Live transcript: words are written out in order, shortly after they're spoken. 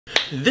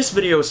This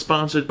video is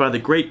sponsored by the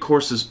Great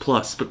Courses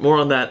Plus, but more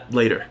on that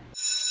later.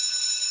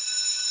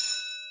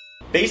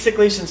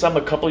 Basically, since I'm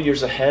a couple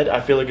years ahead,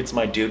 I feel like it's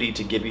my duty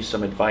to give you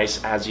some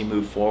advice as you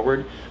move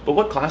forward. But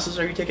what classes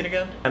are you taking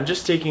again? I'm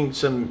just taking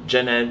some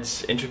Gen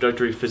Eds,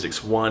 Introductory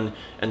Physics 1,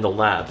 and the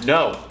lab.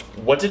 No!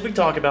 What did we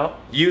talk about?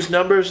 Use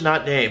numbers,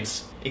 not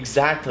names.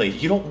 Exactly.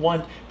 You don't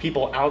want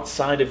people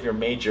outside of your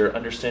major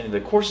understanding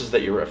the courses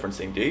that you're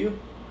referencing, do you?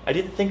 I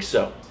didn't think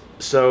so.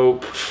 So,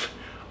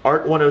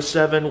 Art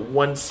 107,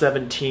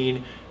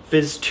 117,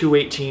 Phys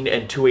 218,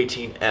 and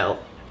 218L.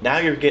 Now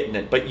you're getting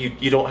it, but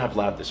you don't have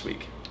lab this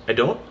week. I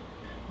don't?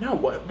 No,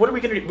 what are we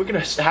gonna do? We're gonna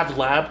have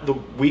lab the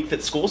week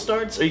that school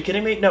starts? Are you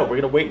kidding me? No, we're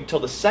gonna wait until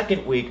the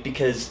second week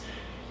because,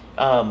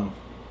 well,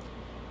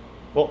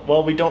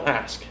 we don't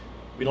ask.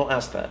 We don't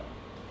ask that.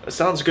 It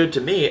sounds good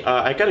to me.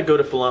 I gotta go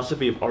to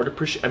Philosophy of Art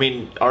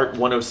Art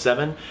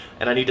 107,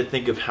 and I need to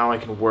think of how I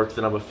can work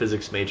that I'm a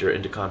physics major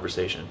into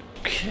conversation.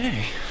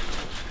 Okay.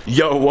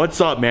 Yo,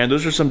 what's up, man?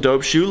 Those are some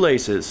dope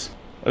shoelaces.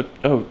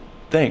 Oh,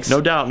 thanks. No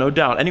doubt, no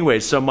doubt.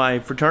 Anyways, so my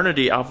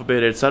fraternity, Alpha,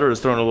 Beta, etc. is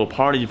throwing a little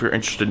party if you're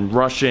interested in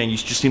rushing. You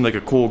just seem like a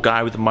cool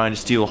guy with a mind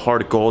to steal, a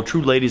heart of gold.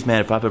 True ladies, man,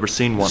 if I've ever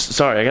seen one.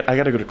 Sorry, I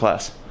gotta go to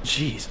class.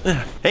 Jeez.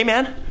 Hey,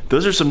 man,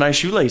 those are some nice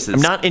shoelaces.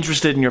 I'm not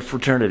interested in your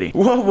fraternity.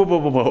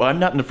 Whoa. I'm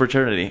not in a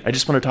fraternity. I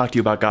just want to talk to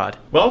you about God.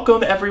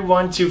 Welcome,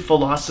 everyone, to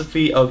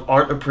Philosophy of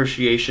Art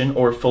Appreciation,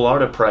 or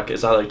Philartoprec,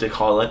 as I like to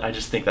call it. I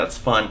just think that's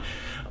fun.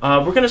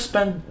 We're going to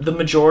spend the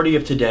majority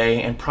of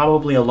today and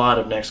probably a lot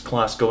of next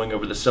class going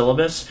over the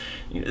syllabus.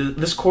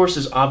 This course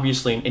is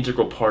obviously an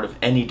integral part of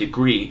any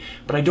degree,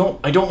 but I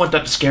don't want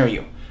that to scare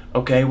you,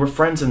 okay? We're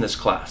friends in this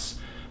class,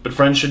 but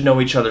friends should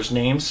know each other's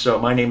names, so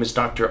my name is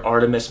Dr.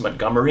 Artemis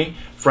Montgomery.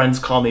 Friends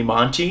call me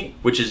Monty,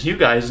 which is you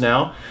guys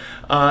now.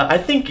 I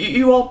think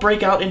you all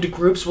break out into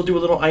groups. We'll do a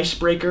little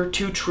icebreaker,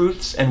 2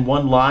 truths and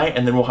 1 lie,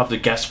 and then we'll have to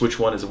guess which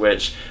one is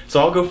which.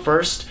 So I'll go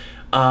first.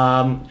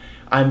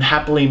 I'm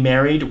happily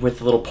married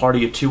with a little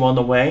party of 2 on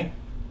the way.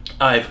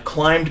 I've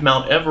climbed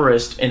Mount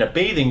Everest in a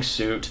bathing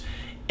suit,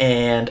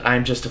 and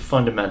I'm just a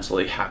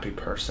fundamentally happy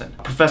person.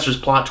 Professor's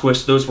plot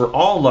twist, those were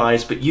all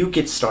lies, but you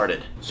get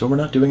started. So we're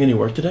not doing any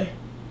work today?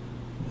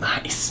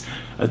 Nice.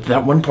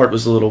 That one part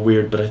was a little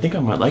weird, but I think I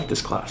might like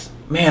this class.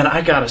 Man,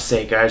 I gotta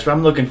say, guys,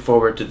 I'm looking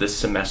forward to this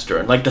semester.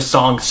 And like the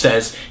song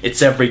says,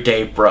 it's every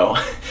day, bro.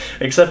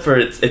 Except for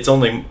it's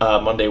only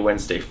Monday,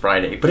 Wednesday,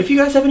 Friday. But if you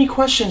guys have any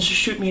questions, just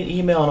shoot me an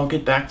email and I'll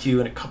get back to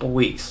you in a couple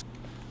weeks.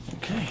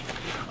 Okay.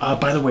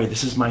 By the way,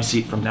 this is my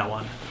seat from now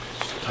on.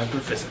 Time for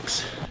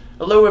physics.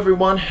 Hello,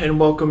 everyone, and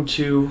welcome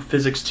to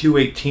Physics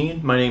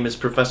 218. My name is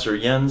Professor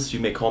Jens. You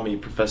may call me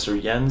Professor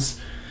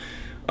Jens.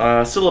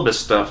 Syllabus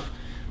stuff.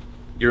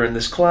 You're in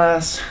this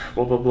class,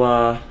 blah, blah,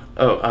 blah.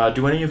 Oh,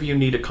 do any of you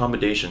need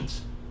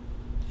accommodations?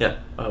 Yeah,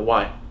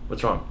 why?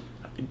 What's wrong?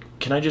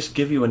 Can I just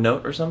give you a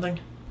note or something?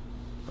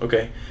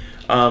 Okay.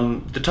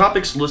 The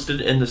topics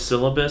listed in the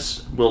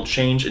syllabus will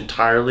change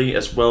entirely,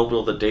 as well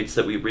will the dates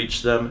that we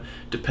reach them,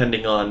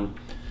 depending on,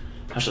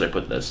 how should I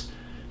put this?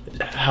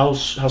 How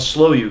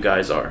slow you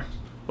guys are.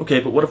 Okay,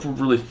 but what if we're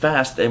really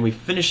fast and we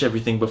finish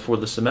everything before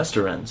the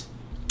semester ends?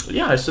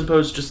 Yeah, I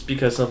suppose just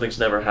because something's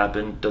never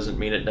happened doesn't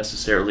mean it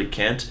necessarily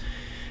can't.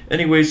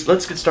 Anyways,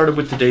 let's get started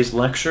with today's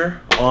lecture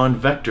on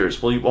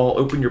vectors. Will you all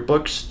open your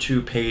books to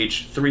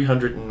page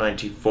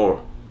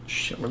 394?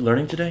 Shit, we're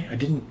learning today? I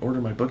didn't order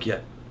my book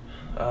yet.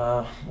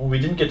 Well, we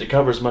didn't get to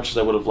cover as much as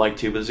I would have liked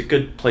to, but it's a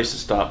good place to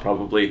stop,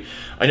 probably.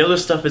 I know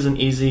this stuff isn't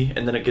easy,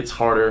 and then it gets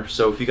harder,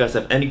 so if you guys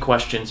have any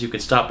questions, you can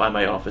stop by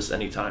my office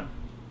anytime.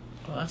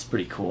 Well, that's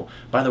pretty cool.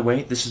 By the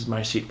way, this is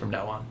my seat from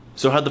now on.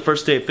 So how'd the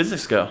first day of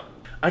physics go?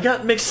 I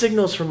got mixed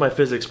signals from my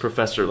physics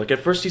professor. Like,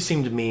 at first he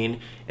seemed mean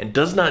and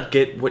does not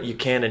get what you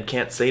can and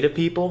can't say to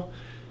people.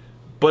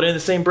 But in the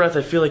same breath,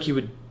 I feel like he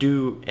would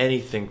do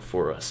anything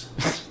for us.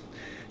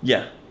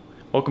 Yeah,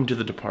 welcome to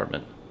the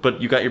department.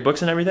 But you got your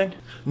books and everything?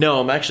 No,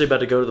 I'm actually about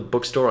to go to the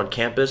bookstore on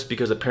campus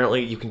because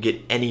apparently you can get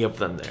any of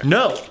them there.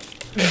 No!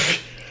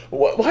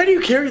 Why do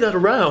you carry that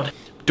around?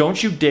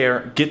 Don't you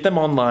dare get them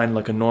online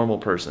like a normal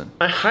person.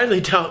 I highly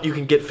doubt you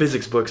can get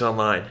physics books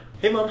online.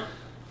 Hey, Mom.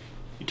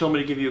 You told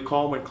me to give you a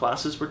call when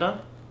classes were done?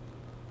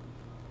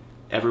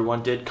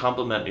 Everyone did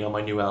compliment me on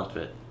my new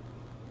outfit.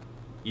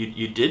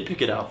 You did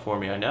pick it out for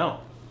me, I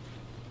know.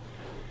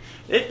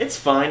 It's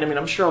fine. I mean,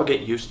 I'm sure I'll get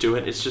used to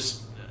it. It's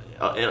just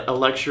a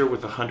lecture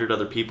with 100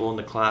 other people in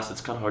the class. It's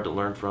kind of hard to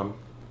learn from.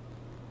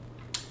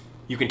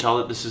 You can tell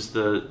that this is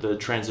the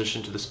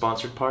transition to the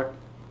sponsored part.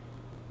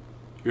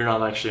 You're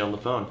not actually on the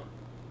phone.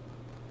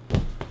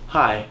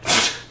 Hi.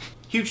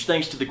 Huge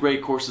thanks to the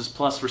Great Courses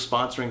Plus for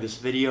sponsoring this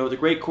video. The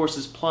Great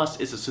Courses Plus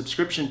is a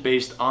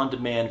subscription-based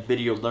on-demand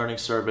video learning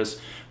service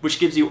which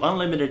gives you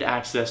unlimited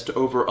access to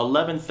over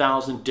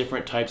 11,000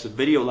 different types of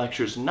video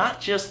lectures,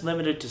 not just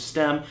limited to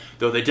STEM,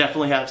 though they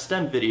definitely have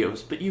STEM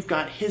videos, but you've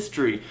got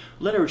history,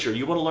 literature,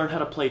 you want to learn how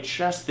to play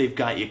chess, they've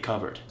got you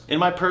covered. In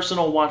my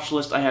personal watch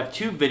list, I have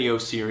 2 video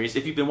series.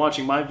 If you've been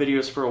watching my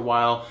videos for a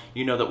while,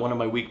 you know that one of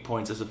my weak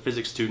points as a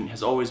physics student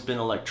has always been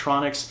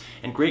electronics,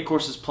 and Great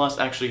Courses Plus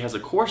actually has a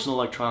course in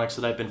electronics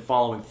that I've been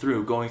following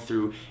through, going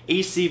through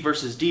AC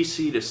versus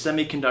DC to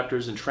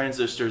semiconductors and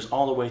transistors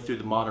all the way through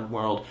the modern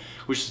world,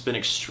 which has been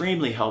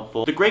extremely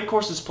helpful. The Great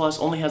Courses Plus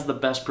only has the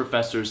best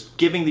professors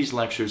giving these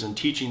lectures and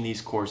teaching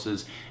these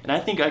courses, and I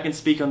think I can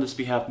speak on this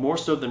behalf more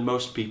so than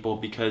most people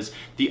because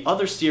the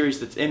other series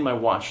that's in my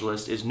watch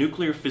list is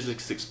Nuclear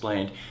Physics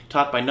Explained,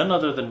 taught by none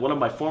other than one of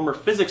my former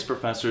physics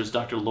professors,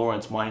 Dr.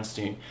 Lawrence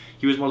Weinstein.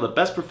 He was one of the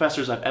best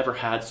professors I've ever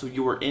had, so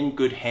you are in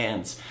good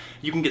hands.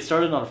 You can get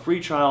started on a free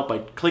trial by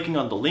clicking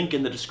on the link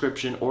in the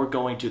description or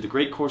going to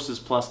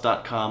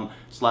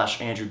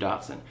thegreatcoursesplus.com/Andrew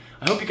Dotson.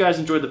 I hope you guys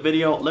enjoyed the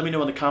video. Let me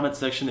know in the comments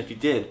section if you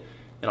did,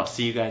 and I'll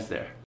see you guys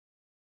there.